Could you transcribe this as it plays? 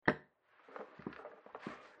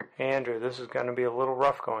Hey Andrew, this is going to be a little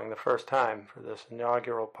rough going the first time for this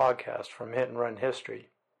inaugural podcast from Hit and Run History.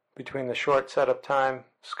 Between the short setup time,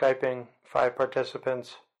 Skyping, 5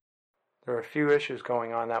 participants, there are a few issues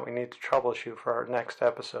going on that we need to troubleshoot for our next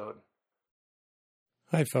episode.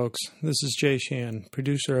 Hi folks, this is Jay Shan,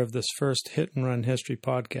 producer of this first Hit and Run History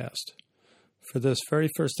podcast. For this very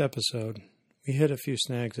first episode, we hit a few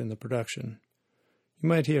snags in the production. You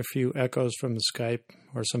might hear a few echoes from the Skype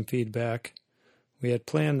or some feedback. We had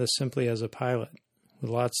planned this simply as a pilot,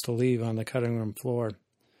 with lots to leave on the cutting room floor.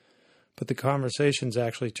 But the conversations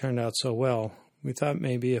actually turned out so well, we thought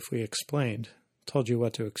maybe if we explained, told you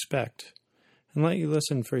what to expect, and let you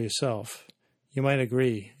listen for yourself, you might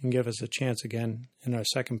agree and give us a chance again in our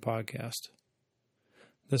second podcast.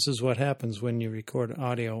 This is what happens when you record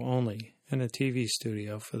audio only in a TV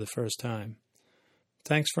studio for the first time.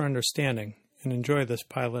 Thanks for understanding, and enjoy this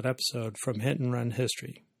pilot episode from Hit and Run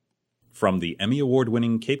History. From the Emmy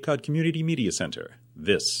Award-winning Cape Cod Community Media Center,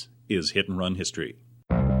 this is Hit and Run History.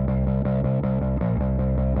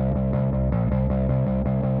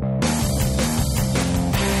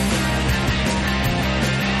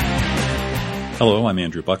 Hello, I'm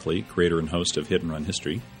Andrew Buckley, creator and host of Hit and Run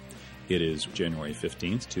History. It is January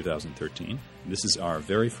 15th, 2013. This is our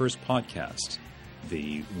very first podcast,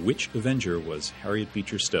 the Which Avenger Was Harriet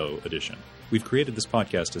Beecher Stowe edition. We've created this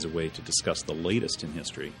podcast as a way to discuss the latest in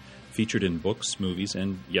history, featured in books, movies,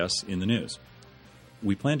 and, yes, in the news.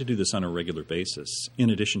 We plan to do this on a regular basis, in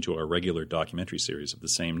addition to our regular documentary series of the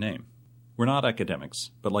same name. We're not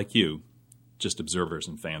academics, but like you, just observers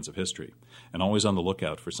and fans of history, and always on the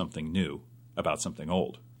lookout for something new about something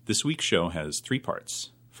old. This week's show has 3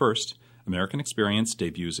 parts. First, American Experience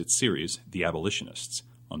debuts its series, The Abolitionists,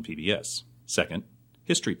 on PBS. Second,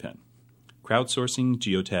 History Pen, crowdsourcing,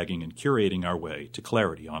 geotagging, and curating our way to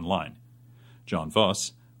clarity online. John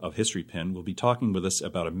Voss of History Pen will be talking with us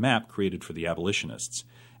about a map created for the abolitionists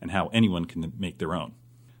and how anyone can make their own.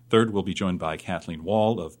 Third, we'll be joined by Kathleen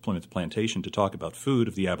Wall of Plymouth Plantation to talk about food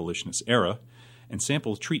of the abolitionist era and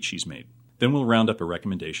sample a treat she's made. Then we'll round up a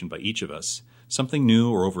recommendation by each of us, something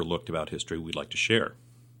new or overlooked about history we'd like to share.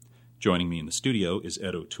 Joining me in the studio is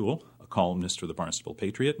Ed O'Toole, a columnist for the Barnstable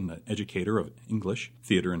Patriot and an educator of English,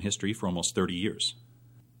 theater, and history for almost 30 years.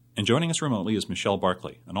 And joining us remotely is Michelle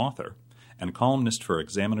Barclay, an author, and a columnist for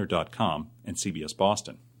Examiner.com and CBS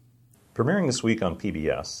Boston. Premiering this week on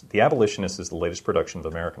PBS, The Abolitionist is the latest production of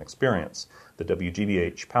American Experience, the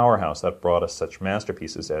WGBH powerhouse that brought us such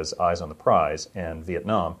masterpieces as Eyes on the Prize and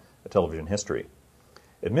Vietnam, A Television History.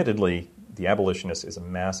 Admittedly, The Abolitionist is a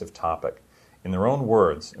massive topic. In their own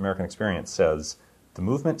words, American Experience says, the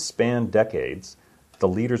movement spanned decades, the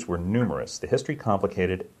leaders were numerous, the history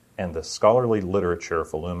complicated, and the scholarly literature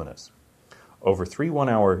voluminous. Over 3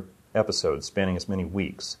 one-hour episodes spanning as many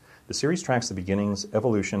weeks, the series tracks the beginnings,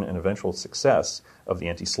 evolution, and eventual success of the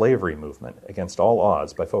anti-slavery movement against all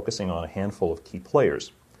odds by focusing on a handful of key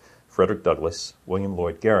players: Frederick Douglass, William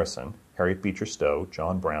Lloyd Garrison, Harriet Beecher Stowe,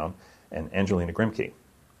 John Brown, and Angelina Grimke.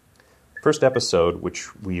 First episode,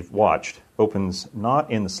 which we've watched, opens not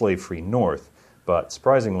in the slave-free North, but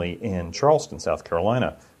surprisingly in Charleston, South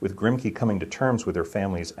Carolina, with Grimke coming to terms with her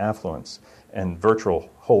family's affluence and virtual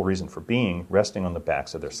whole reason for being resting on the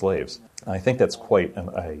backs of their slaves. I think that's quite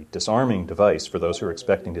a disarming device for those who are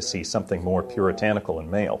expecting to see something more puritanical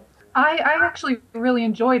and male. I actually really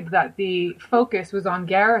enjoyed that the focus was on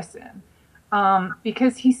Garrison,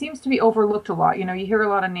 because he seems to be overlooked a lot. You know, you hear a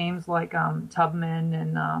lot of names like Tubman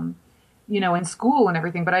and, in school and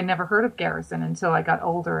everything, but I'd never heard of Garrison until I got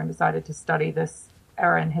older and decided to study this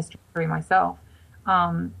era in history myself.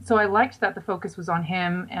 So I liked that the focus was on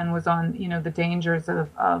him and was on, the dangers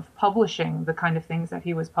of publishing the kind of things that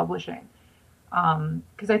he was publishing.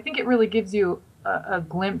 Because I think it really gives you a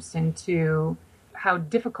glimpse into how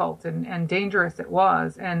difficult and dangerous it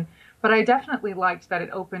was. But I definitely liked that it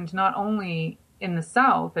opened not only in the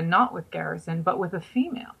South and not with Garrison, but with a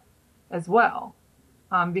female as well.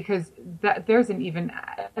 Because there's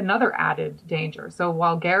another added danger. So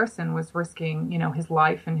while Garrison was risking, his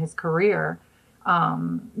life and his career,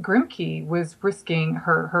 Grimke was risking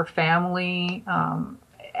her family,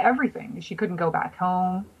 everything. She couldn't go back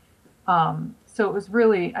home. So it was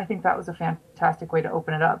really, I think that was a fantastic way to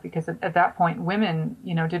open it up, because at that point, women,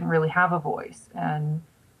 didn't really have a voice, and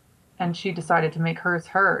she decided to make hers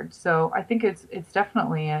heard. So I think it's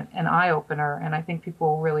definitely an eye-opener, and I think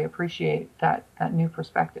people really appreciate that new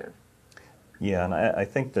perspective. Yeah, and I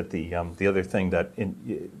think that the other thing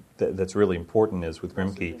that's really important is with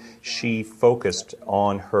Grimke, she focused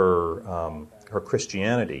on her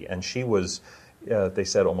Christianity, and she was, they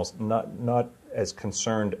said, almost not as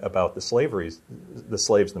concerned about the slaves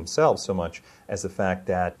themselves so much as the fact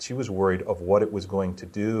that she was worried of what it was going to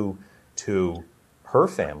do to her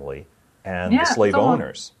family and the slave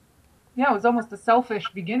owners. Yeah, it was almost a selfish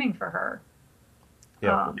beginning for her.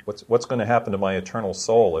 Yeah, what's going to happen to my eternal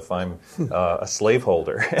soul if I'm a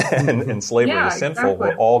slaveholder and slavery is sinful? Exactly.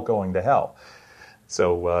 We're all going to hell.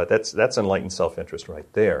 So that's enlightened self-interest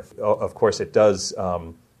right there. Of course, it does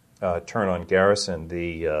turn on Garrison,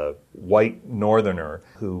 the white northerner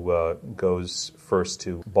who goes first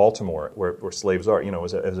to Baltimore, where slaves are. You know,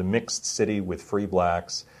 as a mixed city with free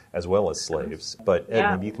blacks as well as slaves. But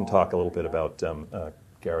Ed, maybe you can talk a little bit about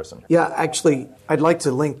Garrison. Yeah, actually, I'd like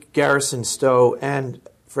to link Garrison, Stowe, and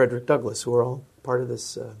Frederick Douglass, who are all part of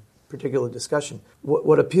this particular discussion.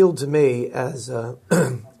 What appealed to me as a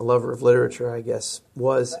lover of literature, I guess,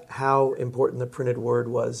 was how important the printed word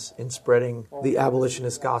was in spreading the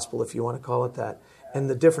abolitionist gospel, if you want to call it that, and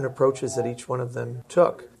the different approaches that each one of them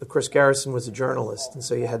took. Of course, Garrison was a journalist, and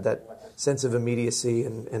so you had that sense of immediacy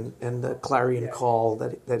and the clarion call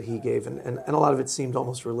that he gave, and a lot of it seemed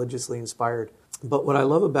almost religiously inspired. But what I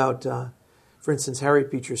love about, for instance, Harriet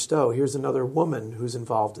Beecher Stowe, here's another woman who's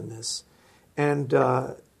involved in this. And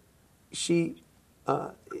she,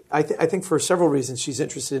 I think for several reasons, she's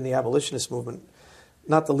interested in the abolitionist movement,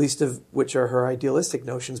 not the least of which are her idealistic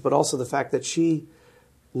notions, but also the fact that she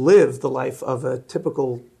lived the life of a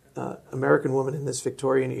typical American woman in this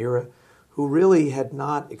Victorian era who really had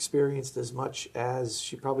not experienced as much as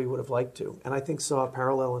she probably would have liked to. And I think saw a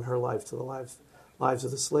parallel in her life to the lives of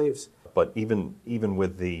the slaves. But even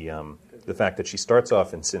with the fact that she starts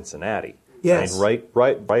off in Cincinnati, yes, I mean,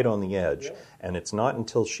 right on the edge, and it's not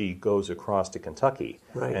until she goes across to Kentucky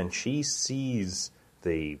and she sees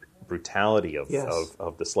the brutality of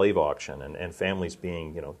the slave auction and families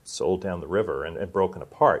being sold down the river and broken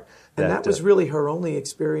apart. That was really her only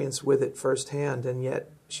experience with it firsthand, and yet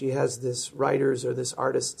she has this writer's or this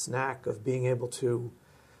artist's knack of being able to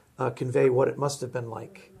convey what it must have been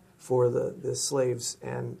like for the slaves.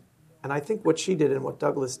 And I think what she did and what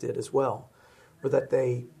Douglass did as well were that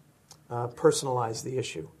they personalized the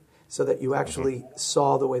issue so that you actually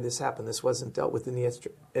saw the way this happened. This wasn't dealt with in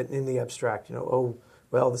the abstract.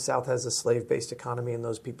 The South has a slave-based economy and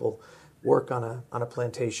those people work on a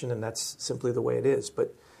plantation and that's simply the way it is.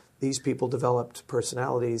 But these people developed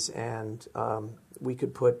personalities and we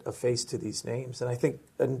could put a face to these names. And I think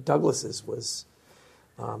Douglass's was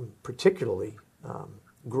particularly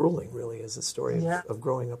grueling, really, as a story of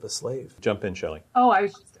growing up a slave. Jump in, Shelley. Oh, I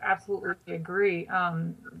just absolutely agree.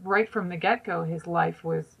 Right from the get-go, his life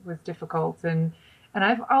was difficult, and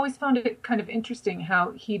I've always found it kind of interesting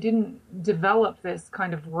how he didn't develop this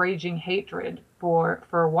kind of raging hatred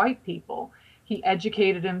for white people. He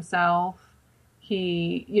educated himself,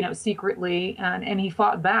 he secretly, and he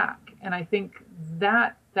fought back. And I think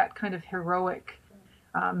that kind of heroic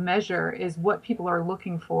measure is what people are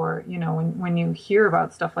looking for. When you hear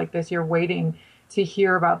about stuff like this, you're waiting to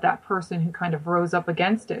hear about that person who kind of rose up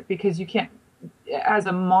against it, because you can't, as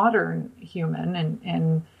a modern human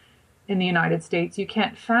and in the United States, you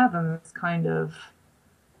can't fathom this kind of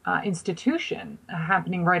institution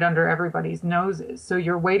happening right under everybody's noses. So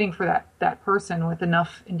you're waiting for that person with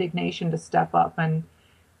enough indignation to step up and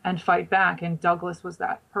fight back, and Douglass was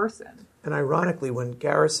that person. And ironically, when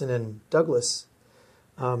Garrison and Douglass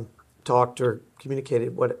talked or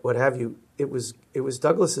communicated, what have you, it was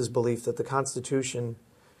Douglass's belief that the Constitution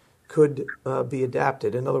could be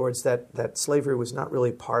adapted. In other words, that slavery was not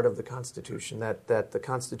really part of the Constitution, that the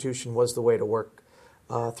Constitution was the way to work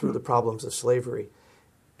through the problems of slavery.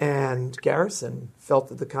 And Garrison felt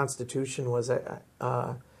that the Constitution was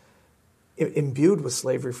imbued with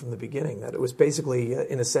slavery from the beginning, that it was basically,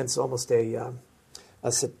 in a sense, almost a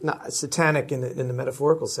satanic, in the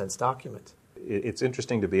metaphorical sense, document. It's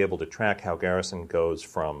interesting to be able to track how Garrison goes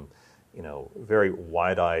from, very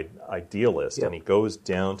wide-eyed idealist, and he goes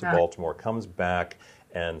down to Baltimore, comes back,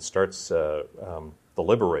 and starts The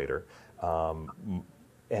Liberator,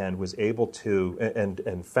 and was able to,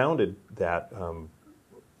 and founded that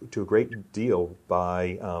to a great deal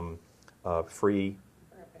by free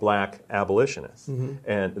black abolitionists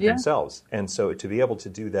and themselves. And so to be able to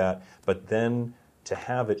do that, but then to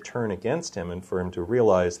have it turn against him, and for him to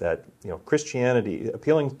realize that Christianity,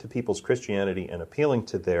 appealing to people's Christianity and appealing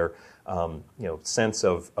to their sense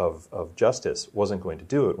of justice, wasn't going to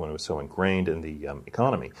do it when it was so ingrained in the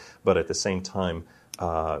economy. But at the same time,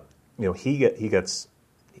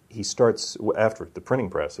 he starts, after the printing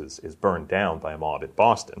press is burned down by a mob in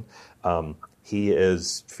Boston. He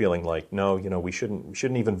is feeling like, no, we shouldn't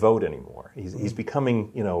even vote anymore. He's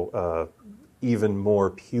becoming even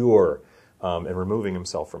more pure. And removing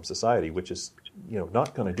himself from society, which is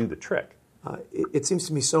not going to do the trick. It seems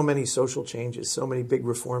to me so many social changes, so many big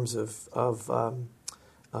reforms of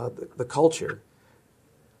the culture.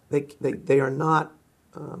 They are not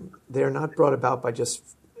brought about by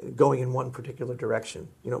just going in one particular direction.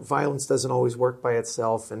 Violence doesn't always work by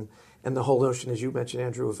itself, and the whole notion, as you mentioned,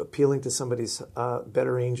 Andrew, of appealing to somebody's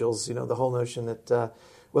better angels. The whole notion that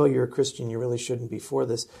you're a Christian, you really shouldn't be for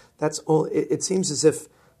this. It seems as if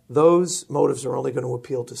those motives are only going to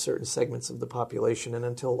appeal to certain segments of the population, and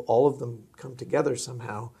until all of them come together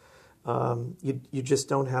somehow, you just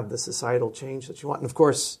don't have the societal change that you want. And of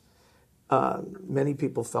course, many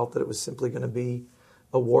people felt that it was simply going to be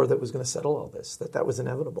a war that was going to settle all this, that was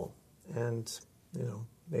inevitable. And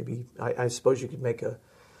maybe I suppose you could make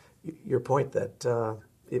your point that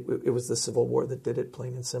it was the Civil War that did it,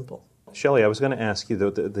 plain and simple. Shelley, I was going to ask you,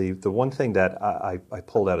 the one thing that I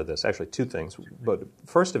pulled out of this, actually two things, but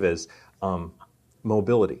first of is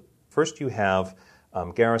mobility. First you have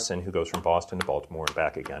Garrison, who goes from Boston to Baltimore and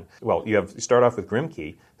back again. Well, you start off with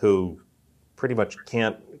Grimke, who pretty much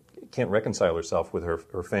can't reconcile herself with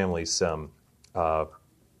her family's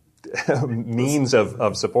means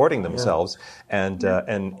of supporting themselves, and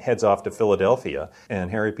heads off to Philadelphia.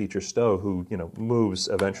 And Harriet Beecher Stowe, who moves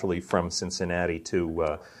eventually from Cincinnati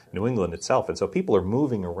to New England itself. And so people are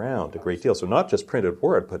moving around a great deal. So not just printed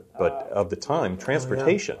word, but of the time,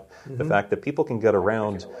 transportation. Mm-hmm. The fact that people can get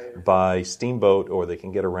around by steamboat or they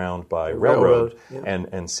can get around by railroad.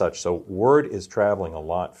 And such. So word is traveling a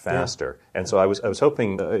lot faster. Yeah. And so I was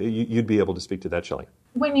hoping you'd be able to speak to that, Shelley.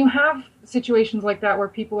 When you have situations like that where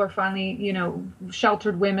people are finally,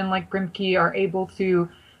 sheltered women like Grimke are able to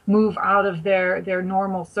move out of their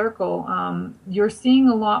normal circle, you're seeing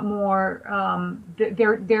a lot more,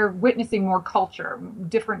 they're witnessing more culture,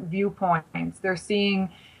 different viewpoints. They're seeing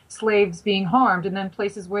slaves being harmed, and then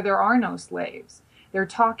places where there are no slaves. They're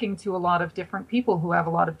talking to a lot of different people who have a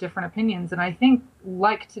lot of different opinions. And I think,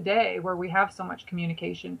 like today, where we have so much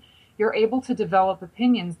communication, you're able to develop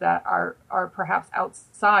opinions that are perhaps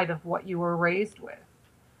outside of what you were raised with.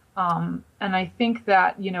 And I think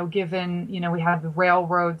that, given, we had the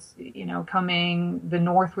railroads, coming, the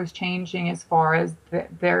North was changing as far as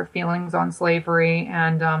their feelings on slavery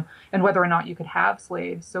and whether or not you could have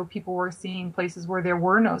slaves. So people were seeing places where there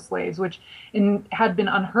were no slaves, which had been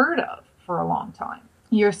unheard of for a long time.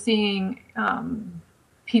 You're seeing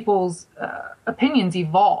people's opinions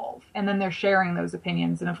evolve, and then they're sharing those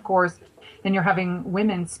opinions. And of course, then you're having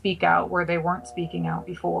women speak out where they weren't speaking out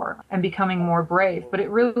before and becoming more brave. But it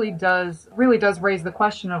really does raise the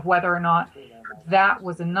question of whether or not that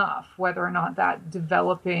was enough, whether or not that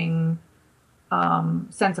developing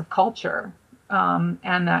sense of culture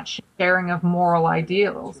and that sharing of moral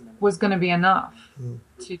ideals was going to be enough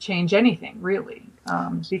to change anything, really,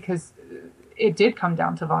 because it did come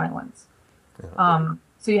down to violence.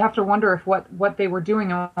 So you have to wonder if what they were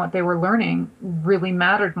doing and what they were learning really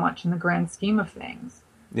mattered much in the grand scheme of things.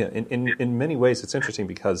 Yeah, in many ways it's interesting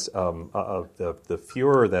because the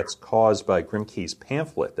furor that's caused by Grimke's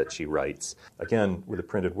pamphlet that she writes, again, with a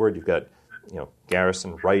printed word, you've got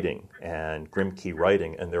Garrison writing and Grimke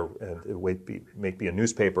writing, and it might be a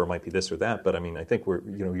newspaper, it might be this or that, but I mean, I think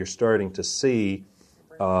you're starting to see,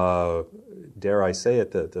 dare I say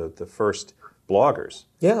it, the first bloggers.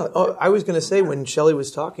 Yeah, I was going to say when Shelley was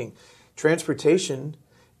talking, transportation,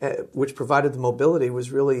 which provided the mobility, was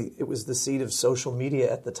the seed of social media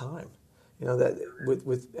at the time. That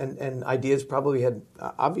and ideas probably had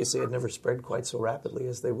never spread quite so rapidly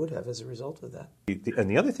as they would have as a result of that. And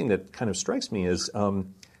the other thing that kind of strikes me is,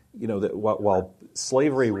 that while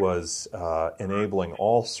slavery was enabling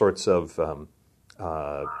all sorts of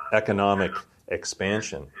economic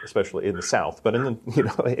expansion, especially in the South, but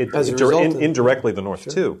indirectly the North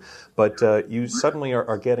too. But you suddenly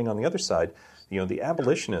are getting on the other side. The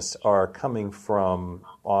abolitionists are coming from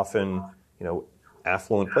often,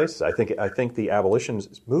 affluent places. I think the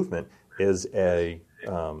abolitionist movement is a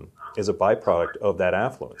byproduct of that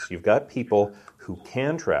affluence. You've got people who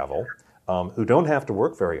can travel, who don't have to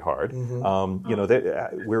work very hard.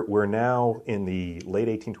 Mm-hmm. We're now in the late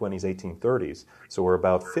 1820s, 1830s, so we're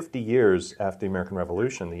about 50 years after the American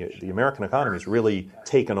Revolution. The American economy has really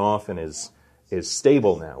taken off and is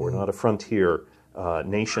stable now. We're not a frontier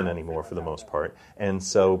nation anymore for the most part. And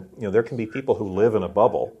so, there can be people who live in a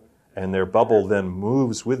bubble, and their bubble then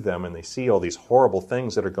moves with them, and they see all these horrible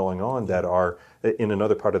things that are going on that are in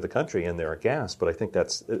another part of the country, and they're aghast. But I think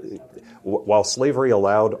that's, while slavery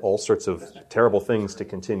allowed all sorts of terrible things to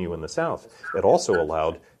continue in the South, it also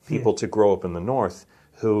allowed people to grow up in the North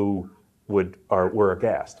who were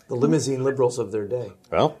aghast. The limousine liberals of their day.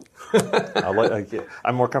 Well,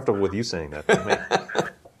 I'm more comfortable with you saying that than me.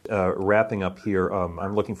 wrapping up here,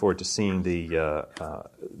 I'm looking forward to seeing the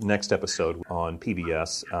next episode on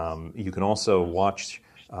PBS. You can also watch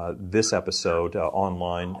this episode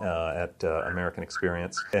online at American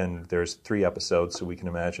Experience, and there's 3 episodes, so we can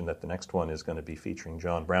imagine that the next one is going to be featuring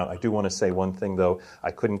John Brown. I do want to say one thing, though.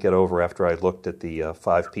 I couldn't get over after I looked at the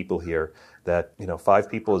 5 people here that 5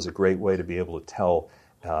 people is a great way to be able to tell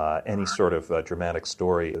any sort of dramatic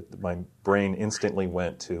story. My brain instantly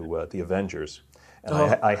went to the Avengers, and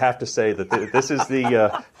I have to say that this is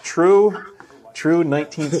the true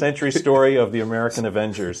 19th century story of the American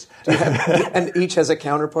Avengers. And each has a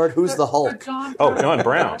counterpart. Who's the Hulk? John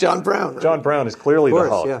Brown. John Brown. John Brown is clearly the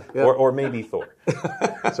Hulk, yeah. Or maybe Thor.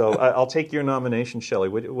 So I'll take your nomination, Shelley.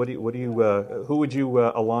 Who would you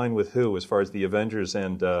align with who as far as the Avengers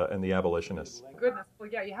and the abolitionists? My goodness. Well,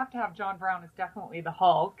 yeah, you have to have John Brown as definitely the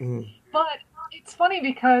Hulk. But it's funny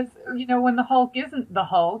because, when the Hulk isn't the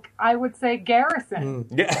Hulk, I would say Garrison.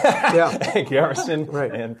 Yeah. Garrison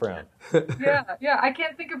and Brown. Yeah. I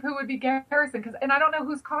can't think of who would be Garrison, and I don't know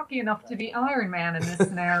who's cocky enough to be Iron Man in this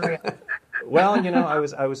scenario. Well, I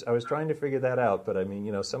was trying to figure that out, but I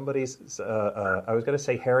mean, somebody's. I was going to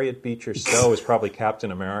say Harriet Beecher Stowe is probably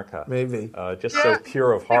Captain America. Maybe. So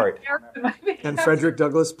pure of heart. And Frederick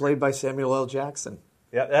Douglass, played by Samuel L. Jackson.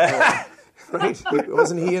 Yeah. Right?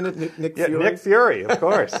 Wasn't he in it? Nick Fury? Nick Fury, of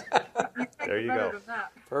course. There you go.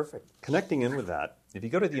 Perfect. Connecting in with that, if you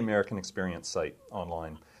go to the American Experience site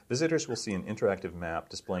online, visitors will see an interactive map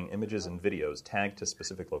displaying images and videos tagged to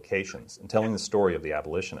specific locations and telling the story of the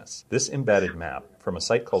abolitionists. This embedded map from a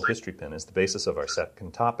site called HistoryPin is the basis of our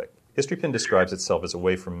second topic. HistoryPin describes itself as a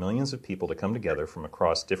way for millions of people to come together from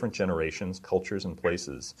across different generations, cultures, and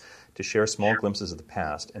places to share small glimpses of the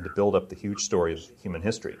past and to build up the huge story of human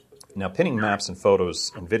history. Now, pinning maps and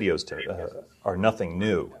photos and videos are nothing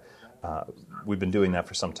new. We've been doing that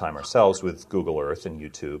for some time ourselves with Google Earth and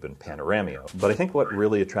YouTube and Panoramio. But I think what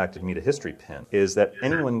really attracted me to HistoryPin is that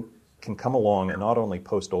anyone can come along and not only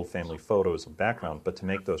post old family photos and background, but to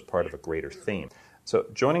make those part of a greater theme. So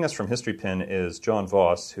joining us from HistoryPin is John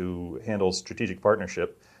Voss, who handles strategic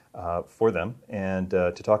partnership for them, and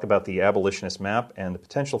to talk about the abolitionist map and the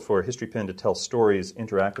potential for HistoryPin to tell stories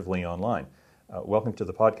interactively online. Welcome to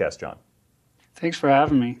the podcast, John. Thanks for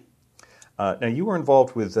having me. Now, you were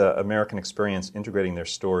involved with American Experience integrating their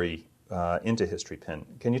story into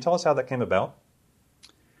HistoryPin. Can you tell us how that came about?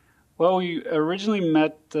 Well, we originally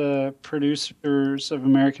met the producers of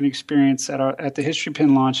American Experience at the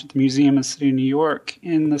HistoryPin launch at the Museum of the City of New York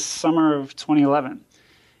in the summer of 2011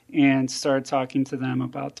 and started talking to them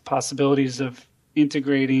about the possibilities of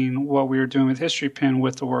integrating what we were doing with HistoryPin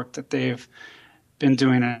with the work that they've been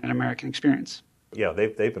doing at American Experience. Yeah,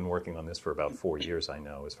 they've been working on this for about 4 years, I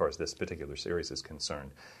know, as far as this particular series is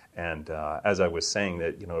concerned. And as I was saying,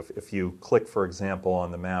 that if you click, for example,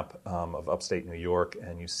 on the map of upstate New York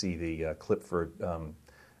and you see the Clipford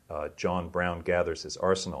John Brown gathers his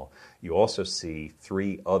arsenal, you also see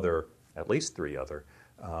at least three other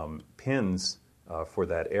pins for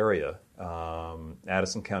that area.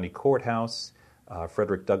 Addison County Courthouse,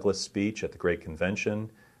 Frederick Douglass speech at the Great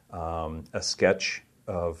Convention, a sketch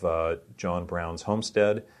of John Brown's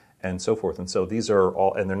homestead, and so forth. And so these are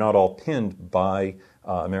all, and they're not all pinned by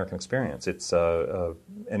American Experience. It's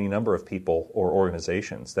any number of people or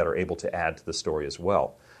organizations that are able to add to the story as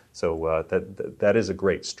well. So that is a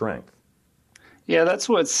great strength. Yeah, I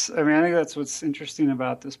think that's what's interesting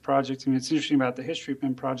about this project. I mean, it's interesting about the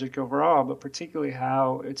HistoryPin project overall, but particularly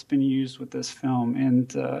how it's been used with this film.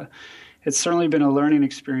 And it's certainly been a learning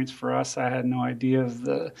experience for us. I had no idea of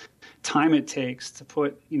the time it takes to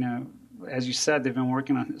put, as you said, they've been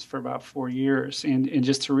working on this for about 4 years, and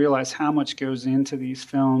just to realize how much goes into these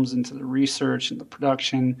films, into the research and the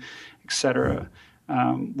production, et cetera.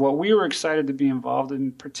 What we were excited to be involved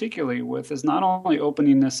in particularly with is not only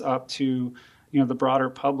opening this up to the broader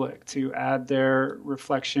public to add their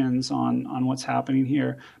reflections on what's happening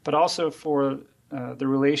here, but also for the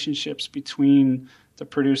relationships between the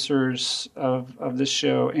producers of this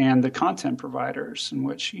show and the content providers, in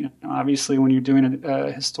which, obviously when you're doing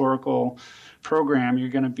a historical program, you're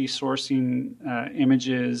going to be sourcing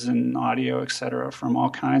images and audio, et cetera, from all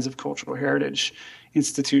kinds of cultural heritage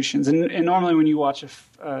institutions. And normally when you watch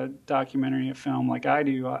a documentary, a film like I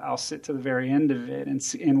do, I'll sit to the very end of it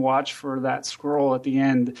and watch for that scroll at the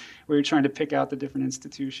end where you're trying to pick out the different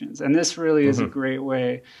institutions. And this really is a great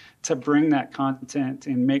way to bring that content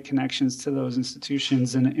and make connections to those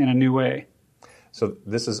institutions in a new way. So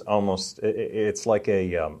this is it's like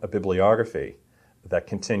a bibliography that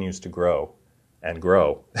continues to grow and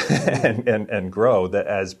grow and grow that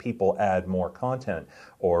as people add more content,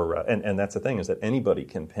 and that's the thing, is that anybody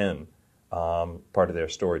can pin part of their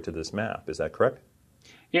story to this map. Is that correct?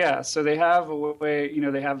 Yeah, so they have a way,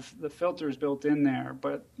 they have the filters built in there,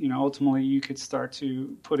 but, ultimately you could start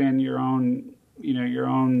to put in your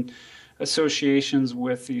own associations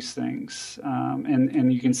with these things.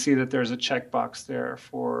 And you can see that there's a checkbox there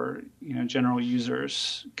for, general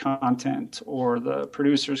users' content or the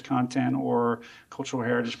producer's content or cultural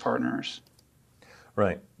heritage partners.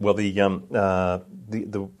 Right. Well, the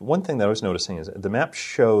one thing that I was noticing is the map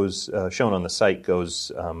shown on the site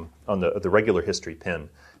goes on the regular history pin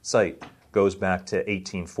site goes back to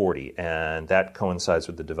 1840, and that coincides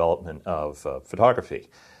with the development of photography.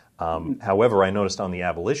 However, I noticed on the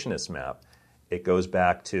abolitionist map, it goes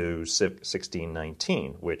back to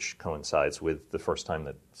 1619, which coincides with the first time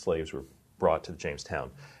that slaves were brought to Jamestown.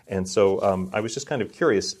 And so I was just kind of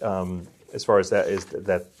curious, as far as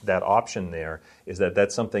that option there,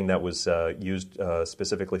 that's something that was used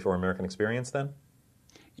specifically for American experience then?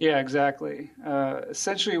 Yeah, exactly.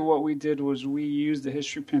 Essentially what we did was we used the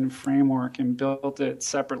History Pin framework and built it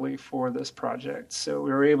separately for this project. So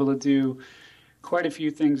we were able to do quite a few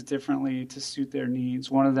things differently to suit their needs.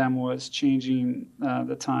 One of them was changing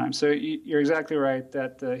the time. So you're exactly right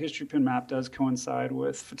that the History Pin map does coincide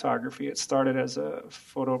with photography. It started as a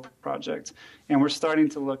photo project, and we're starting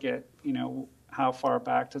to look at, how far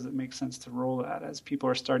back does it make sense to roll that as people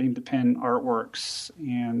are starting to pin artworks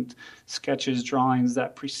and sketches, drawings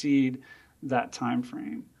that precede that time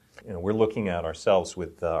frame. We're looking at ourselves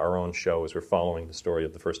with our own show as we're following the story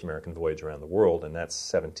of the first American voyage around the world, and that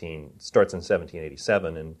starts in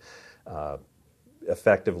 1787 and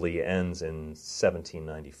effectively ends in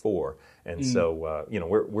 1794. And so,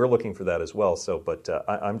 we're looking for that as well. So, but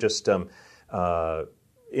I'm just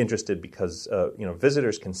interested because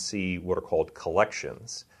visitors can see what are called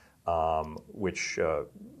collections, which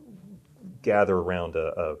gather around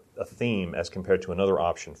a theme as compared to another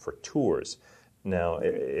option for tours. Now,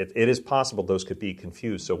 it is possible those could be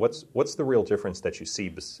confused. So what's the real difference that you see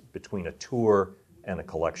between a tour and a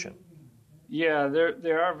collection? Yeah,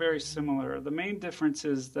 they are very similar. The main difference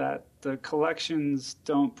is that the collections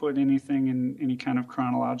don't put anything in any kind of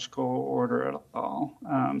chronological order at all.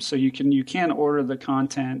 So you can order the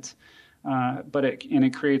content, but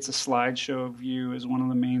it creates a slideshow view is one of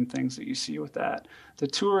the main things that you see with that. The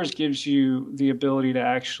tours gives you the ability to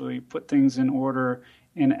actually put things in order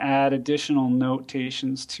and add additional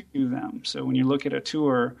notations to them. So when you look at a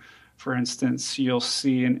tour, for instance, you'll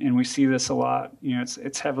see, and we see this a lot,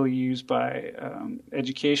 it's heavily used by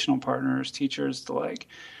educational partners, teachers, the like.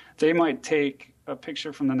 They might take a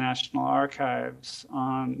picture from the National Archives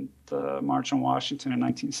on the March on Washington in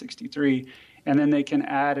 1963, and then they can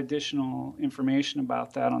add additional information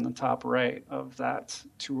about that on the top right of that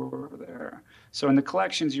tour there. So in the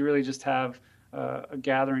collections, you really just have a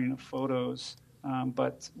gathering of photos.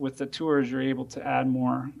 But with the tours, you're able to add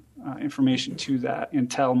more information to that and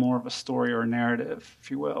tell more of a story or a narrative, if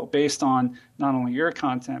you will, based on not only your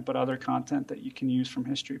content, but other content that you can use from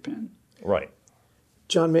History Pin. Right.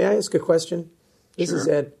 John, may I ask a question? This Sure. is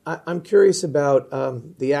Ed. I'm curious about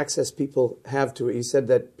the access people have to it. You said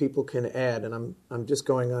that people can add, and I'm just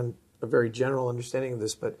going on a very general understanding of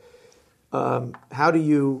this, but how do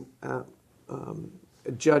you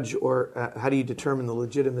judge or how do you determine the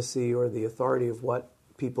legitimacy or the authority of what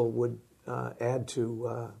people would add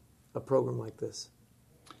to a program like this?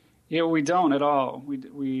 Yeah, we don't at all.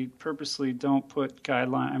 We purposely don't put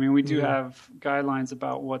guidelines. I mean, we do have guidelines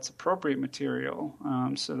about what's appropriate material,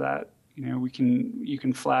 so that you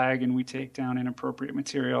can flag and we take down inappropriate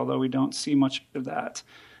material, although we don't see much of that.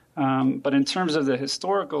 But in terms of the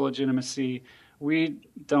historical legitimacy, we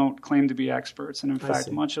don't claim to be experts. And in fact,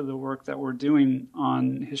 much of the work that we're doing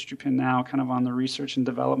on History Pin now, kind of on the research and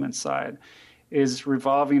development side, is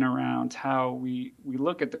revolving around how we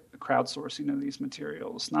look at the crowdsourcing of these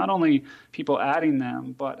materials. Not only people adding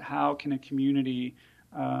them, but how can a community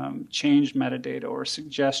change metadata or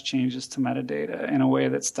suggest changes to metadata in a way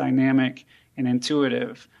that's dynamic and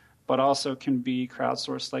intuitive, but also can be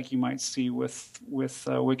crowdsourced like you might see with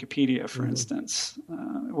Wikipedia, for instance.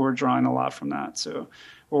 We're drawing a lot from that. So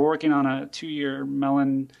we're working on a 2-year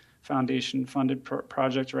Mellon Foundation-funded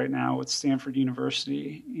project right now with Stanford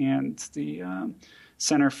University and the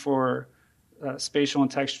Center for Spatial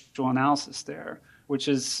and Textual Analysis there, which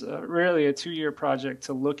is really a 2-year project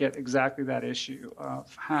to look at exactly that issue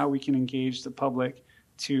of how we can engage the public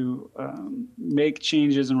to make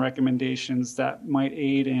changes and recommendations that might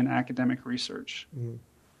aid in academic research.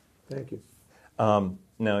 Thank you.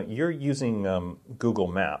 Now, you're using Google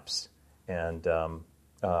Maps, and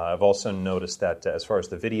I've also noticed that as far as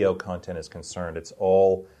the video content is concerned, it's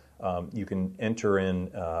all you can enter in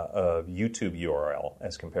a YouTube URL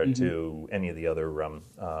as compared to any of the other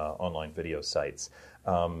online video sites.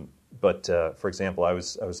 But for example, I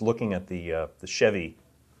was looking at the Chevy,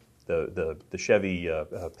 the Chevy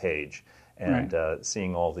page, and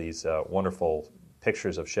seeing all these wonderful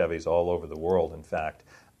pictures of Chevys all over the world. In fact,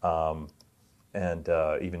 and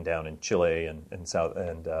even down in Chile and South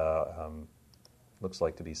and looks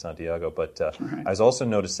like to be Santiago. But I was also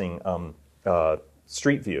noticing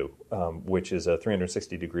Street View, which is a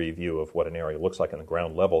 360-degree view of what an area looks like on the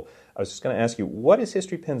ground level. I was just going to ask you, what is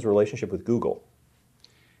HistoryPin's relationship with Google?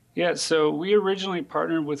 Yeah, so we originally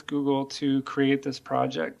partnered with Google to create this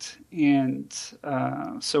project, and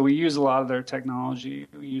so we use a lot of their technology.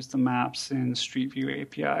 We use the maps and Street View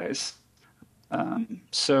APIs.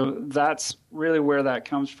 So that's really where that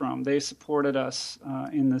comes from. They supported us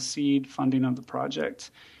in the seed funding of the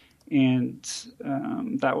project, and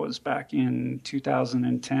that was back in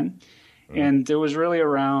 2010. And it was really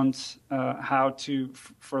around how to,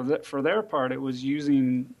 for their part, it was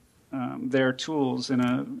using their tools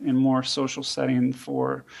in more social setting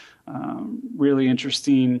for really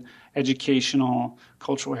interesting educational,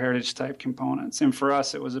 cultural heritage type components. And for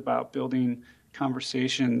us, it was about building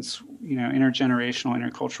conversations, intergenerational,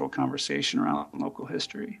 intercultural conversation around local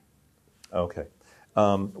history. Okay.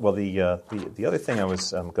 Well, the other thing I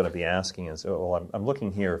was going to be asking is, I'm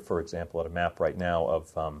looking here, for example, at a map right now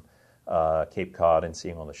of Cape Cod and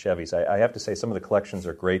seeing all the Chevys. I have to say some of the collections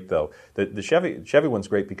are great, though. The Chevy one's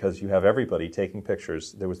great because you have everybody taking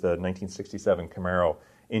pictures. There was the 1967 Camaro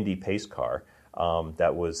Indy pace car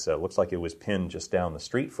that was looks like it was pinned just down the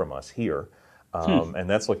street from us here. And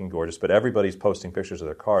that's looking gorgeous, but everybody's posting pictures of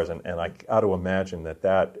their cars, and I got to imagine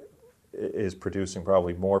that is producing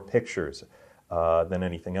probably more pictures than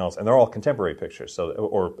anything else, and they're all contemporary pictures,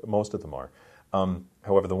 or most of them are.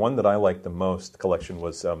 However, the one that I liked the most collection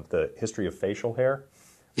was the history of facial hair.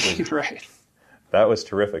 Right. That was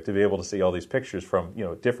terrific to be able to see all these pictures from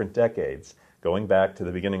different decades, going back to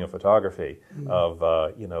the beginning of photography, of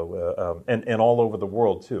and all over the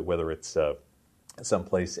world too, whether it's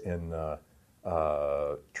someplace in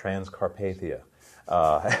Transcarpathia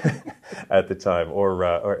at the time,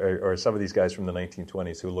 or some of these guys from the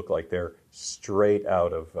 1920s who look like they're straight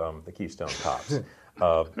out of the Keystone Cops.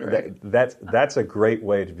 Right. That's a great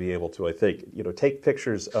way to be able to, I think, take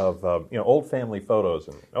pictures of old family photos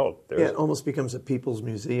and it almost becomes a people's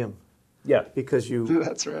museum. Yeah, because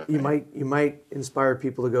that's right. You might inspire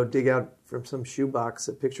people to go dig out from some shoebox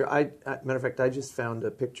a picture. Matter of fact, I just found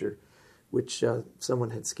a picture which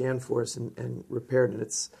someone had scanned for us and repaired, and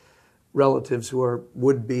it's relatives who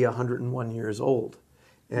would be 101 years old,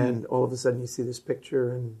 and all of a sudden you see this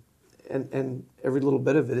picture, and every little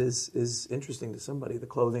bit of it is interesting to somebody. The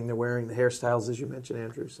clothing they're wearing, the hairstyles, as you mentioned,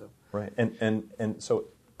 Andrew. So right, and so,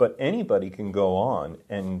 but anybody can go on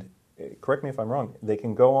and, correct me if I'm wrong, they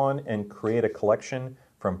can go on and create a collection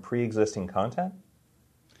from pre-existing content?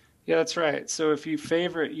 Yeah, that's right. So if you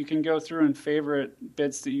can go through and favorite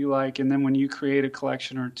bits that you like, and then when you create a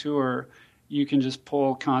collection or tour, you can just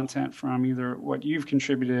pull content from either what you've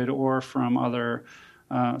contributed or from other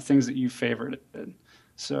things that you favorited.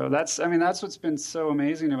 So that's what's been so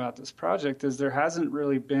amazing about this project is there hasn't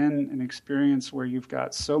really been an experience where you've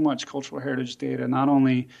got so much cultural heritage data. Not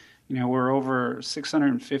only, we're over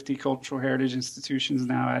 650 cultural heritage institutions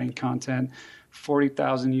now adding content,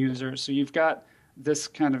 40,000 users. So you've got this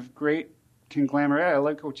kind of great conglomerate. I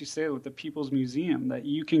like what you say with the People's Museum, that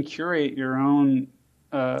you can curate your own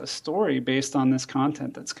story based on this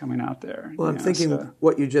content that's coming out there. Well, I'm thinking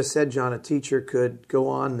what you just said, John, a teacher could go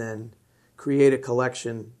on then, create a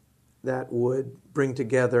collection that would bring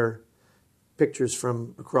together pictures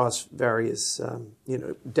from across various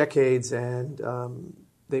decades, and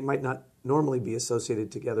they might not normally be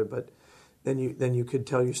associated together, but then you could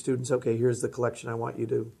tell your students, okay, here's the collection I want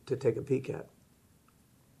you to take a peek at.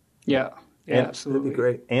 Yeah, absolutely. That'd be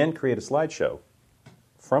great. And create a slideshow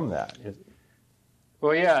from that.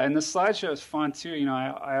 Well, yeah, and the slideshow is fun too.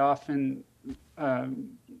 I often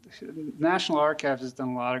National Archives has done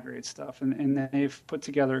a lot of great stuff, and they've put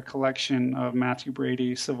together a collection of Matthew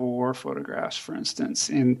Brady Civil War photographs, for instance.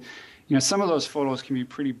 And some of those photos can be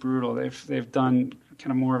pretty brutal. They've done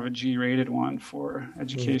kind of more of a G-rated one for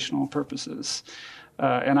educational purposes.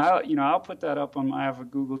 And I'll put that up on. I have a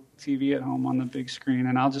Google TV at home on the big screen,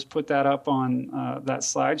 and I'll just put that up on that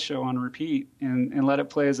slideshow on repeat and let it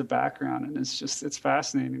play as a background. And it's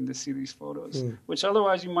fascinating to see these photos, which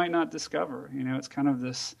otherwise you might not discover. It's kind of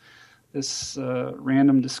this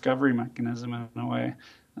random discovery mechanism in a way.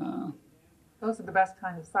 Those are the best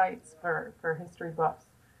kind of sites for history buffs,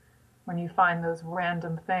 when you find those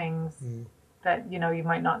random things that, you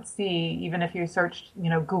might not see, even if you searched,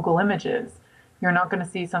 Google Images. You're not going to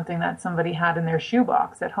see something that somebody had in their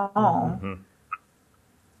shoebox at home.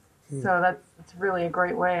 So that's really a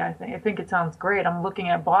great way, I think. I think it sounds great. I'm looking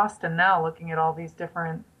at Boston now, looking at all these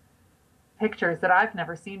different pictures that I've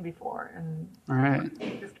never seen before. And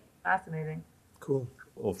it's just fascinating. Cool.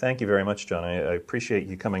 Well, thank you very much, John. I appreciate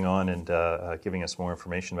you coming on and giving us more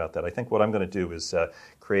information about that. I think what I'm going to do is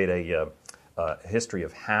create a history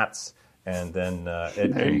of hats, and then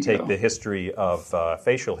Ed can take the history of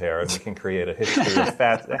facial hair, and we can create a history of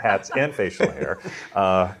hats and facial hair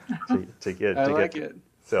to get. I like it.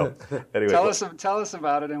 So anyway, tell us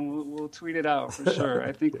about it, and we'll tweet it out for sure.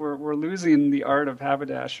 I think we're losing the art of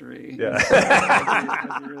haberdashery. Yeah,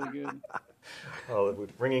 that'd be really good. Well, we're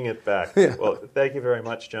bringing it back. Yeah. Well, thank you very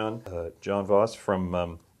much, John. John Voss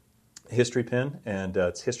from HistoryPin, and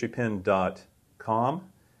it's historypin.com,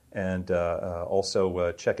 and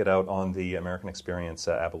also check it out on the American Experience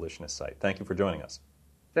Abolitionist site. Thank you for joining us.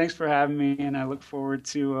 Thanks for having me, and I look forward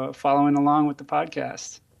to following along with the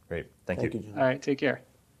podcast. Great. Thank you, John. All right, take care.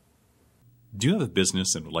 Do you have a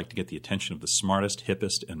business and would like to get the attention of the smartest,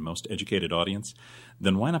 hippest, and most educated audience?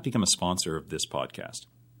 Then why not become a sponsor of this podcast?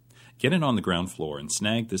 Get in on the ground floor and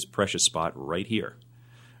snag this precious spot right here.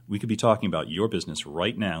 We could be talking about your business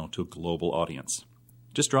right now to a global audience.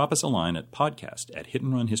 Just drop us a line at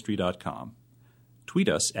podcast@hitrunhistory.com. Tweet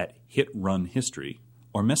us at hitrunhistory,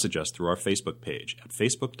 or message us through our Facebook page at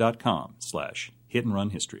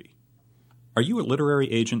facebook.com/hitrunhistory. Are you a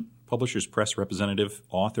literary agent, publisher's press representative,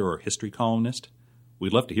 author, or history columnist?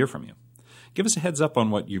 We'd love to hear from you. Give us a heads up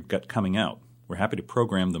on what you've got coming out. We're happy to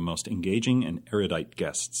program the most engaging and erudite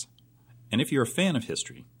guests. And if you're a fan of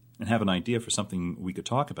history and have an idea for something we could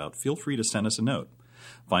talk about, feel free to send us a note.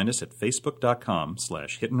 Find us at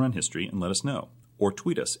facebook.com/hitrunhistory and let us know. Or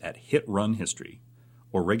tweet us at hitrunhistory,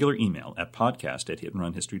 or regular email at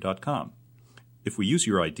podcast@hitrunhistory.com. If we use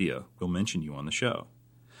your idea, we'll mention you on the show.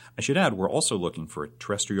 I should add, we're also looking for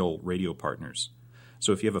terrestrial radio partners.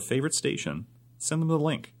 So if you have a favorite station, send them the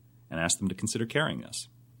link and ask them to consider carrying us.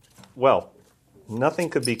 Well, nothing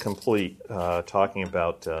could be complete talking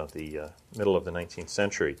about the middle of the 19th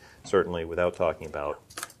century, certainly without talking about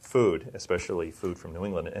food, especially food from New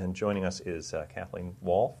England. And joining us is Kathleen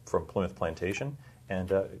Wall from Plymouth Plantation.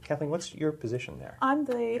 And Kathleen, what's your position there? I'm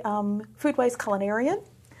the foodways culinarian.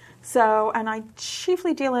 And I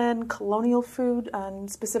chiefly deal in colonial food,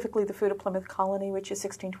 and specifically the food of Plymouth Colony, which is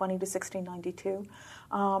 1620 to 1692.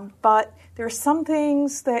 But there are some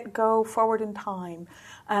things that go forward in time.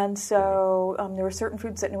 And so there are certain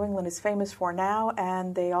foods that New England is famous for now,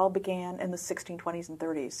 and they all began in the 1620s and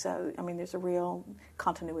 30s. So, there's a real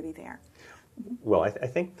continuity there. Well, I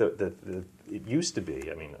think it used to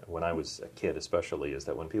be, when I was a kid especially, is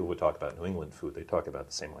that when people would talk about New England food, they talk about it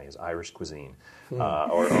the same way as Irish cuisine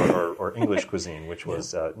or English cuisine, which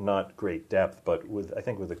was not great depth, but I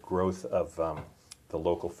think with the growth of the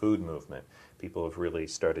local food movement, people have really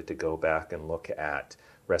started to go back and look at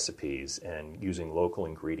recipes and using local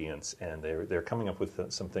ingredients, and they're coming up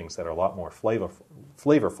with some things that are a lot more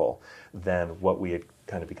flavorful than what we had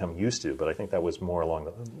kind of become used to. But I think that was more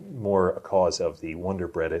a cause of the wonder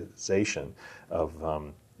breadization of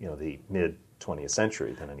the mid 20th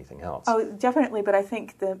century than anything else. Oh, definitely, but I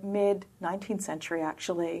think the mid 19th century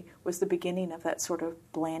actually was the beginning of that sort of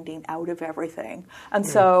blanding out of everything. And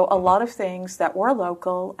so a lot of things that were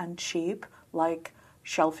local and cheap, like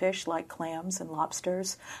shellfish, like clams and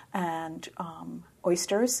lobsters and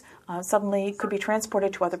oysters, suddenly could be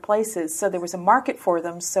transported to other places. So there was a market for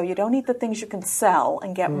them, so you don't eat the things you can sell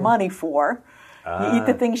and get money for. You eat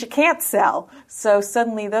the things you can't sell. So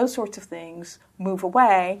suddenly those sorts of things move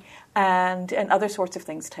away, and other sorts of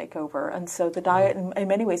things take over. And so the diet in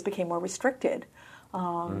many ways became more restricted.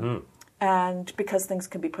 And because things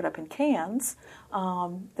can be put up in cans,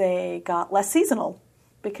 they got less seasonal,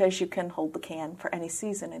 because you can hold the can for any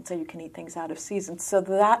season, and so you can eat things out of season. So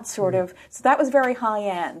that that was very high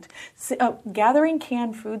end. So, gathering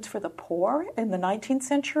canned foods for the poor in the 19th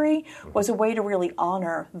century was a way to really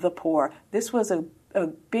honor the poor. This was a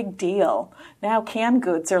big deal. Now canned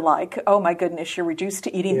goods are like, oh my goodness, you're reduced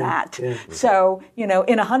to eating that. Yeah. So, in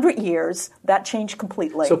 100 years, that changed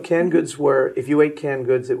completely. So canned goods were, if you ate canned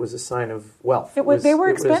goods, it was a sign of wealth. They were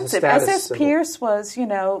expensive. SS Pierce was,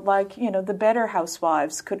 the better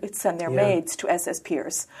housewives could send their maids to SS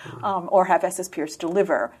Pierce, or have SS Pierce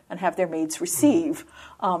deliver and have their maids receive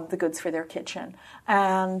the goods for their kitchen.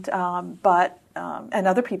 And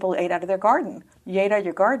other people ate out of their garden. You ate out of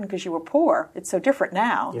your garden because you were poor. It's so different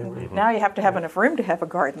now. Now you have to have enough room to have a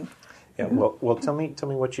garden. Yeah, well, tell me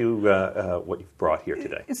what you've brought here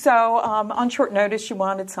today. So, on short notice, she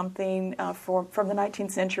wanted something from the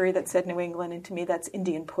 19th century that said New England, and to me, that's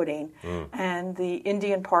Indian pudding. And the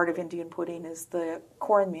Indian part of Indian pudding is the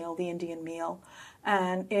cornmeal, the Indian meal.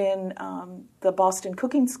 And in the Boston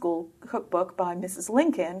Cooking School cookbook by Mrs.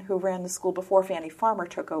 Lincoln, who ran the school before Fanny Farmer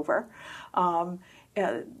took over,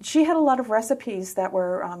 she had a lot of recipes that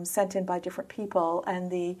were sent in by different people,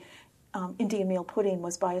 and the Indian meal pudding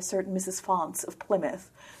was by a certain Mrs. Fonts of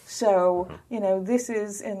Plymouth. So, this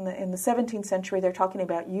is in the 17th century. They're talking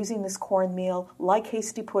about using this cornmeal like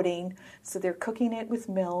hasty pudding. So they're cooking it with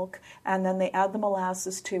milk, and then they add the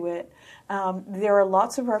molasses to it. There are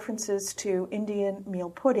lots of references to Indian meal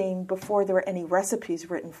pudding before there were any recipes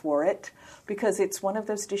written for it, because it's one of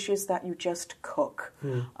those dishes that you just cook.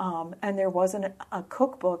 And there wasn't a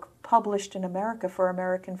cookbook published in America for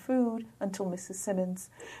American food until Mrs. Simmons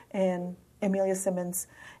and Amelia Simmons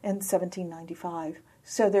in 1795.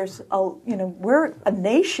 So we're a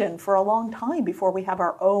nation for a long time before we have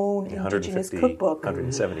our own indigenous cookbook.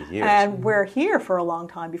 170 years. And we're here for a long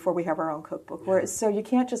time before we have our own cookbook. So you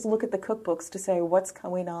can't just look at the cookbooks to say what's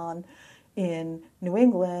going on in New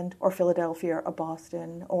England or Philadelphia or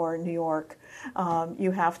Boston or New York.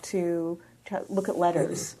 You have to look at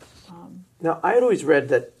letters. Now, I had always read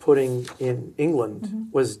that pudding in England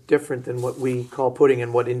was different than what we call pudding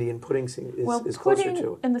and what Indian pudding is closer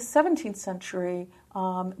to. In the 17th century,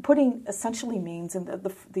 pudding essentially means, and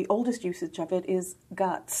the oldest usage of it is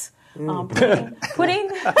guts.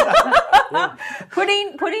 Puddings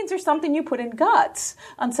are something you put in guts,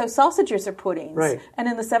 and so sausages are puddings. Right. And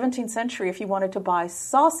in the 17th century, if you wanted to buy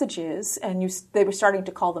sausages, and they were starting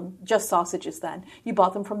to call them just sausages then, you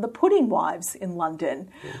bought them from the pudding wives in London.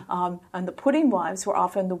 And the pudding wives were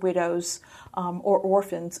often the widows or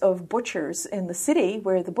orphans of butchers in the city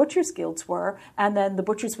where the butchers' guilds were, and then the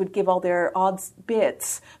butchers would give all their odds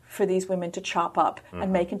bits for these women to chop up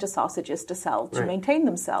and make into sausages to sell, to maintain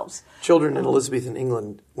themselves. Children in Elizabethan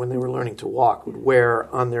England, when they were learning to walk, would wear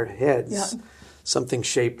on their heads something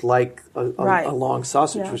shaped like a long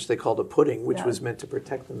sausage, which they called a pudding, which was meant to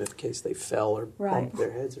protect them in case they fell or bumped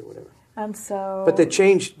their heads or whatever. And so, but they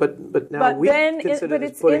changed. But now we consider but it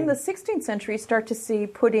as it's pudding. in the 16th century. You start to see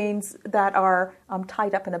puddings that are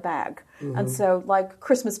tied up in a bag, and so like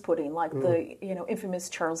Christmas pudding, like the infamous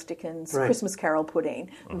Charles Dickens Christmas Carol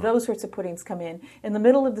pudding. Those sorts of puddings come in. In the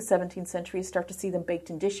middle of the 17th century, you start to see them baked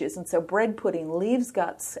in dishes, and so bread pudding leaves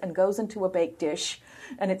guts and goes into a baked dish,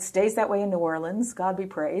 and it stays that way in New Orleans. God be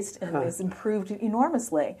praised, and is improved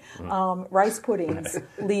enormously. Rice puddings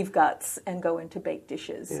leave guts and go into baked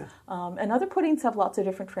dishes. And other puddings have lots of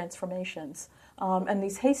different transformations. And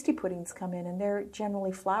these hasty puddings come in, and they're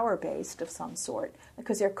generally flour-based of some sort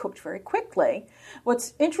because they're cooked very quickly.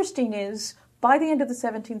 What's interesting is by the end of the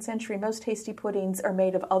 17th century, most hasty puddings are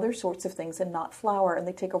made of other sorts of things and not flour, and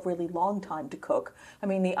they take a really long time to cook. I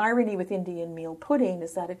mean, the irony with Indian meal pudding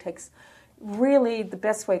is that it takes really the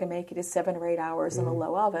best way to make it is 7 or 8 hours in a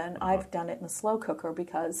low oven. I've done it in a slow cooker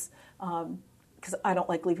because I don't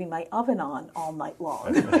like leaving my oven on all night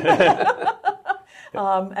long.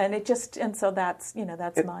 So that's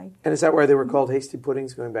my. And is that why they were called hasty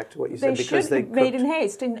puddings? Going back to what you said, because they made in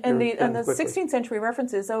haste. And the 16th century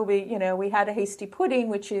references, we had a hasty pudding,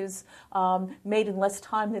 which is made in less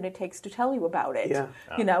time than it takes to tell you about it.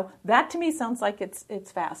 Yeah. That to me sounds like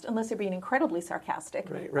it's fast, unless they're being incredibly sarcastic.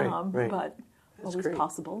 Right. But always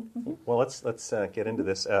possible. Well, let's get into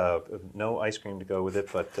this. No ice cream to go with it,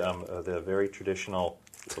 but the very traditional.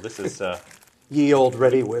 So this is. Ye old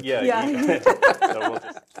ready whip. So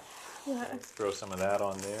we'll just throw some of that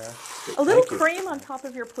on there. A little cream on top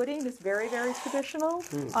of your pudding is very, very traditional.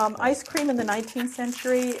 Ice cream in the 19th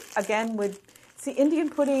century, again, Indian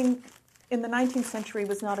pudding in the 19th century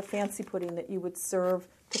was not a fancy pudding that you would serve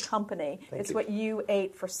to company. It's what you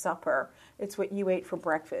ate for supper. It's what you ate for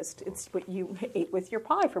breakfast. It's what you ate with your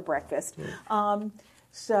pie for breakfast.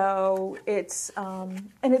 So it's and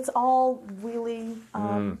it's all really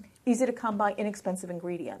easy to come by, inexpensive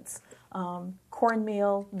ingredients.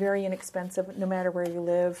 Cornmeal, very inexpensive no matter where you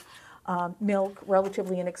live. Milk,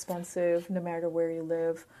 relatively inexpensive no matter where you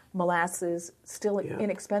live. Molasses, still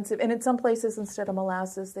inexpensive. And in some places, instead of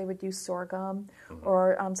molasses, they would use sorghum.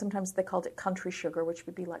 Or sometimes they called it country sugar, which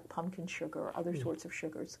would be like pumpkin sugar or other sorts of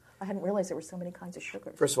sugars. I hadn't realized there were so many kinds of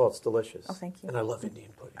sugars. First of all, it's delicious. Oh, thank you. And I love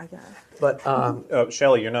Indian pudding. I got it. But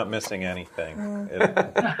Shelley, you're not missing anything.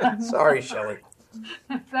 Sorry, Shelley.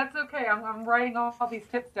 That's okay. I'm writing all these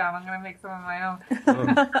tips down. I'm going to make some of my own.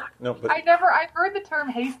 No, but I've heard the term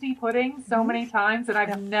hasty pudding so many times, and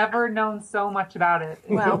I've never known so much about it.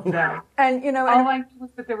 Well, No. and you know, All I knew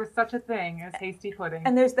was that there was such a thing as hasty pudding.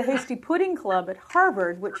 and there's the Hasty Pudding Club at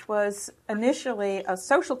Harvard, which was initially a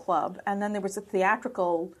social club, and then there was a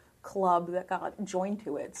theatrical club that got joined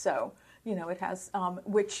to it. So, you know, it has,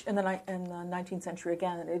 which in the 19th century,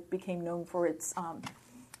 again, it became known for its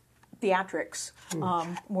theatrics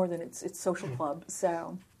more than its social club.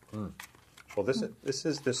 So, well, this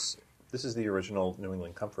is the original New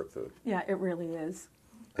England comfort food. yeah, it really is.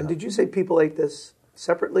 And did you say people ate this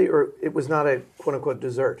separately, or it was not a quote-unquote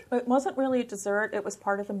dessert? It wasn't really a dessert. It was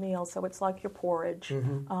part of the meal, so it's like your porridge.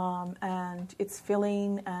 And it's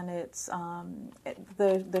filling, and it's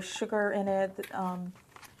the sugar in it.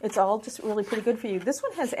 It's all just really pretty good for you. This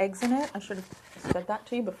one has eggs in it. I should have said that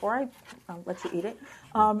to you before I let you eat it.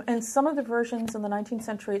 And some of the versions in the 19th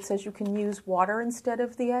century, it says you can use water instead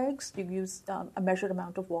of the eggs. You use a measured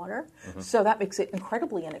amount of water. So that makes it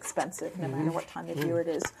incredibly inexpensive, no matter what time of year it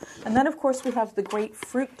is. And then, of course, we have the great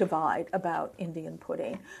fruit divide about Indian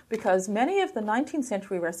pudding, because many of the 19th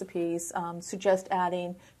century recipes suggest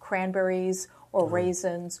adding cranberries or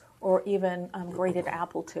raisins or even grated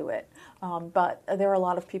apple to it. But there are a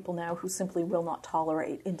lot of people now who simply will not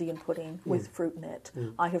tolerate Indian pudding with fruit in it.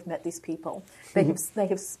 I have met these people. They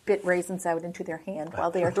have spit raisins out into their hand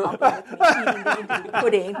while they are talking with me, eating the Indian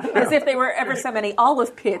pudding, as if they were ever so many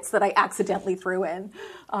olive pits that I accidentally threw in.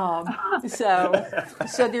 So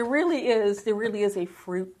there really is a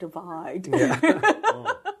fruit divide.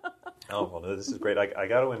 Oh, well, this is great. I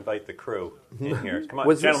got to invite the crew in here. Come on,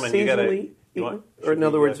 Was gentlemen, this you got to. seasonally eaten? Or in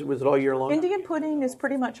other words, was it all year long? Indian pudding is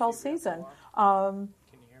pretty much all season. I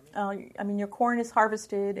mean, your corn is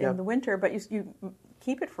harvested in the winter, but you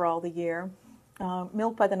keep it for all the year.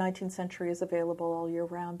 Milk by the 19th century is available all year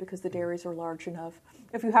round because the dairies are large enough.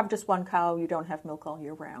 If you have just one cow, you don't have milk all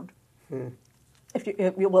year round. You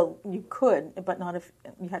could, but not if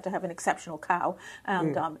you had to have an exceptional cow,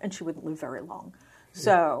 and she wouldn't live very long.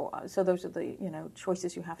 So those are the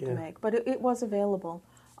choices you have to make. But it was available.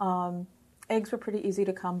 Eggs were pretty easy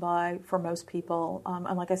to come by for most people.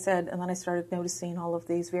 And like I said, and then I started noticing all of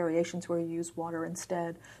these variations where you use water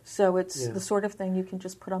instead. So it's the sort of thing you can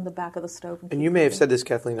just put on the back of the stove. And you may have said this,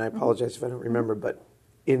 Kathleen, I apologize if I don't remember, but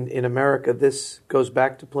in America, this goes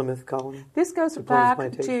back to Plymouth Colony? This goes back to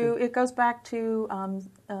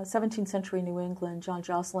 17th century New England. John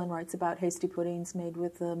Jocelyn writes about hasty puddings made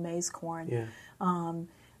with maize corn. Yeah.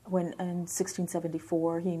 When in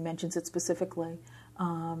 1674 he mentions it specifically.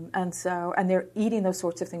 And they're eating those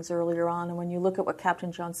sorts of things earlier on. And when you look at what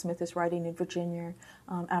Captain John Smith is writing in Virginia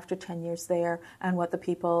after 10 years there, and what the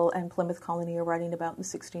people in Plymouth Colony are writing about in the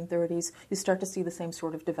 1630s, you start to see the same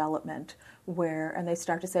sort of development and they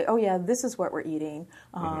start to say, oh yeah, this is what we're eating.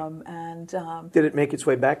 Did it make its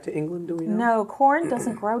way back to England, do we know? No, corn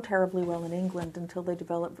doesn't grow terribly well in England until they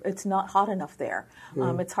develop. It's not hot enough there.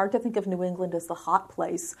 It's hard to think of New England as the hot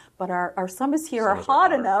place, but our summers here are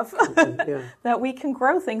hot enough that we can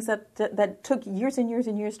grow things that took years and years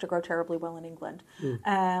and years to grow terribly well in England.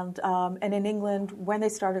 And in England, when they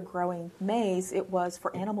started growing maize, it was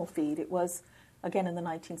for animal feed. It was, again, in the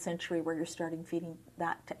 19th century where you're starting feeding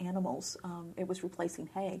that to animals. It was replacing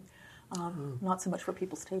hay, not so much for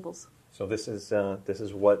people's tables. So this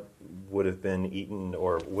is what would have been eaten,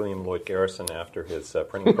 or William Lloyd Garrison, after his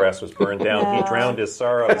printing press was burned down. He drowned his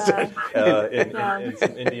sorrows in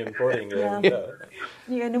some Indian pudding.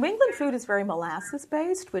 New England food is very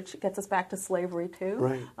molasses-based, which gets us back to slavery, too.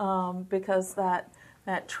 Right. Because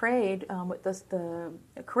that trade with the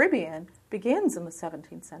Caribbean begins in the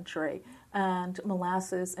 17th century, and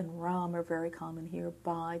molasses and rum are very common here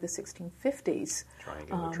by the 1650s.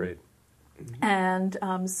 Triangular trade. And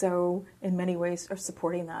so in many ways are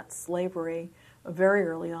supporting that slavery very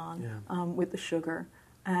early on with the sugar.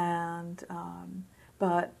 And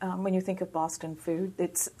but when you think of Boston food,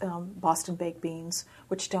 it's Boston baked beans,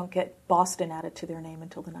 which don't get Boston added to their name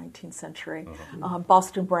until the 19th century.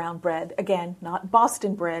 Boston brown bread, again, not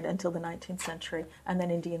Boston bread until the 19th century, and then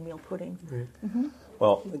Indian meal pudding. Right.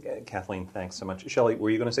 Well, Kathleen, thanks so much. Shelley, were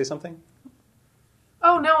you going to say something?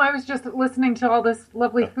 Oh, no, I was just listening to all this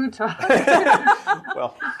lovely food talk.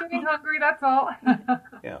 Well, Just getting hungry, that's all.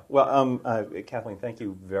 yeah. Well, Kathleen, thank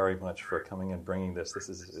you very much for coming and bringing this. This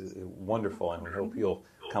is wonderful, and we hope you'll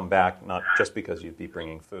come back, not just because you'd be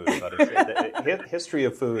bringing food, but the history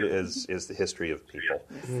of food is the history of people.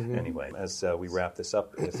 Anyway, as we wrap this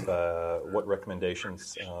up, what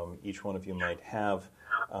recommendations each one of you might have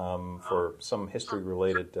for some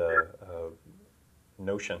history-related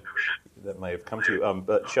notion that might have come to you.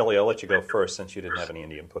 But Shelley, I'll let you go first since you didn't have any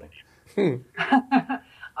Indian pudding.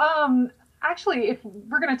 Actually, if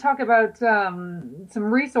we're going to talk about some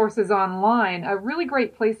resources online, a really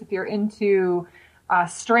great place if you're into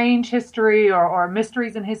strange history or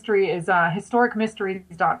mysteries in history is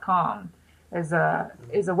historicmysteries.com. Is a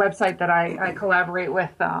website that I collaborate with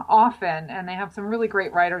often, and they have some really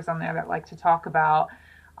great writers on there that like to talk about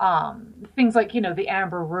things like, the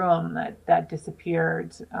Amber Room that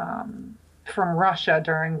disappeared from Russia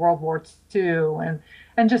during World War II,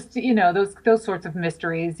 and just those sorts of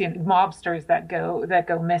mysteries, mobsters that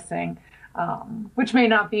go missing, which may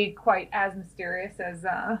not be quite as mysterious as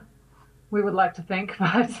we would like to think,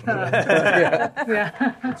 but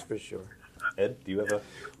yeah, that's for sure. Ed, do you have a...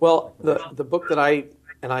 Well, the book that I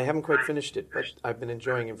haven't quite finished it, but I've been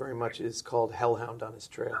enjoying it very much, is called Hellhound on His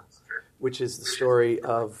Trail, which is the story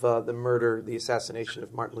of the assassination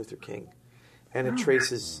of Martin Luther King. And it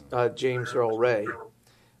traces James Earl Ray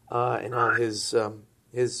and on his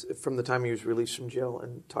from the time he was released from jail,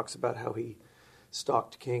 and talks about how he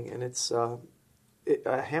stalked King. And it's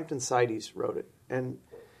Hampton Sides wrote it, and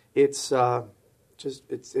it's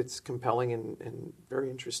it's compelling and very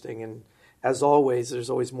interesting. And as always, there's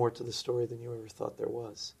always more to the story than you ever thought there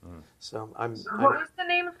was. So what was the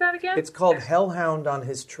name of that again? It's called Hellhound on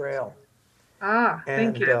His Trail.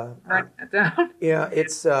 Thank you. Write that down. Yeah,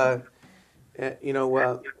 it's all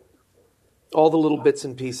the little bits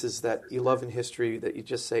and pieces that you love in history that you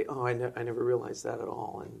just say, oh, I never realized that at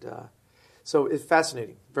all. And so it's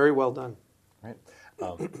fascinating. Very well done. Right.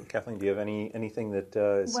 Kathleen, do you have anything that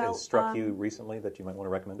has struck you recently that you might want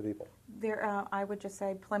to recommend to people? I would just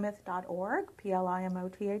say Plymouth.org,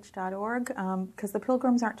 Plimoth.org, because the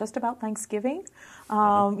Pilgrims aren't just about Thanksgiving.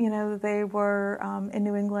 They were in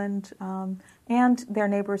New England, and their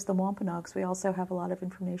neighbors, the Wampanoags. We also have a lot of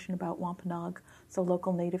information about Wampanoag, so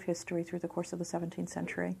local native history through the course of the 17th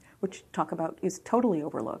century, which talk about is totally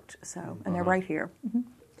overlooked. So, and they're right here.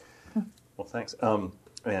 Well, thanks.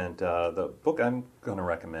 And the book I'm going to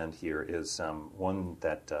recommend here is one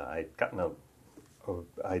that I'd gotten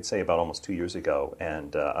I'd say about almost 2 years ago,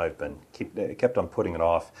 and I've been kept on putting it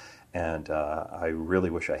off, and I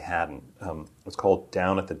really wish I hadn't. It's called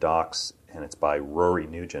Down at the Docks, and it's by Rory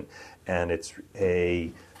Nugent, and it's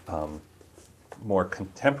a more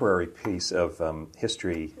contemporary piece of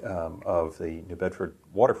history of the New Bedford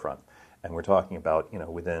waterfront. And we're talking about,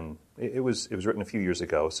 within it was written a few years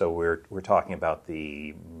ago, so we're talking about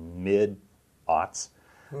the mid-aughts.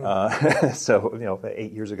 So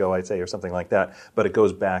 8 years ago, I'd say, or something like that. But it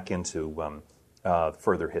goes back into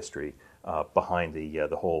further history behind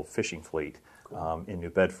the whole fishing fleet in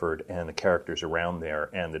New Bedford and the characters around there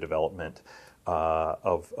and the development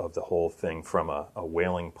of the whole thing from a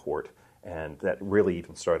whaling port. And that really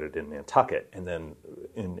even started in Nantucket, and then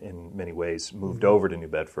in many ways moved over to New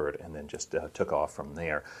Bedford, and then just took off from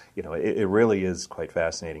there. It really is quite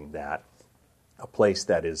fascinating that a place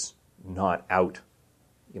that is not out,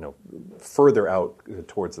 further out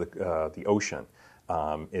towards the ocean,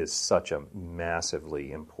 is such a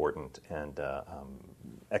massively important and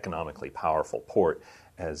economically powerful port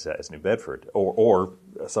as New Bedford, or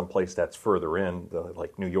some place that's further in,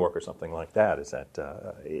 like New York or something like that. Is that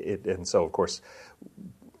and so of course,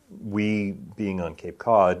 we being on Cape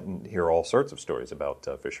Cod hear all sorts of stories about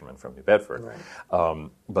fishermen from New Bedford. Right.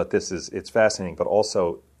 But it's fascinating. But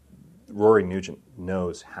also, Rory Nugent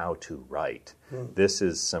knows how to write.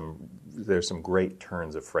 There's some great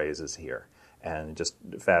turns of phrases here, and just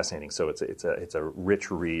fascinating. So it's a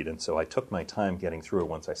rich read, and so I took my time getting through it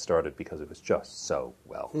once I started because it was just so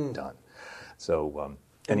well done. So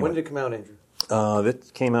anyway. When did it come out, Andrew?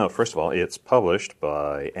 It came out, first of all, it's published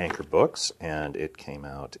by Anchor Books, and it came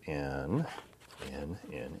out in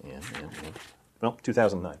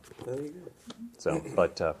 2009. There you go. So,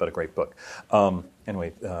 but a great book.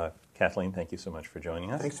 Anyway. Kathleen, thank you so much for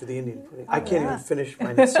joining us. Thanks for the Indian pudding. I can't even finish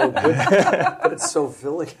mine. It's so good, but it's so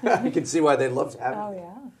filling. You can see why they love to have it. Oh,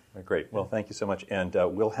 yeah. Great. Well, thank you so much. And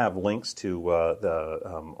we'll have links to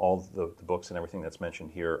all the books and everything that's mentioned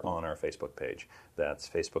here on our Facebook page. That's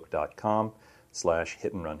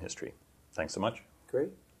facebook.com/hit-and-run-history. Thanks so much. Great.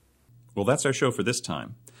 Well, that's our show for this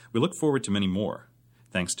time. We look forward to many more.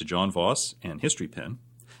 Thanks to John Voss and History Pin,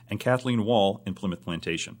 and Kathleen Wall in Plymouth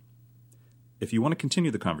Plantation. If you want to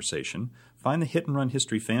continue the conversation, find the Hit and Run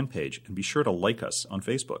History fan page and be sure to like us on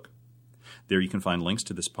Facebook. There you can find links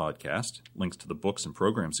to this podcast, links to the books and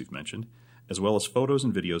programs we've mentioned, as well as photos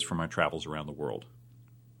and videos from our travels around the world.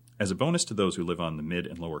 As a bonus to those who live on the Mid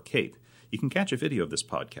and Lower Cape, you can catch a video of this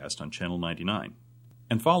podcast on Channel 99.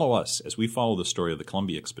 And follow us as we follow the story of the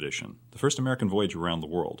Columbia Expedition, the first American voyage around the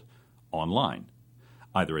world, online.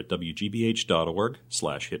 either at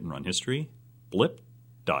wgbh.org/hitandrunhistory,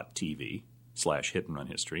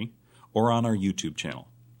 blip.tv/hitandrunhistory, or on our YouTube channel.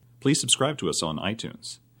 Please subscribe to us on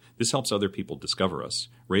iTunes. This helps other people discover us,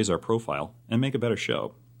 raise our profile, and make a better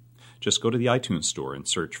show. Just go to the iTunes store and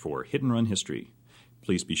search for Hit and Run History.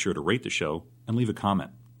 Please be sure to rate the show and leave a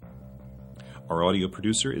comment. Our audio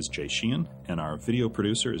producer is Jay Sheehan, and our video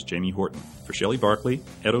producer is Jamie Horton. For Shelley Barkley,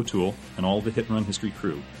 Ed O'Toole, and all the Hit and Run History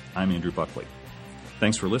crew, I'm Andrew Buckley.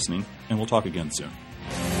 Thanks for listening, and we'll talk again soon.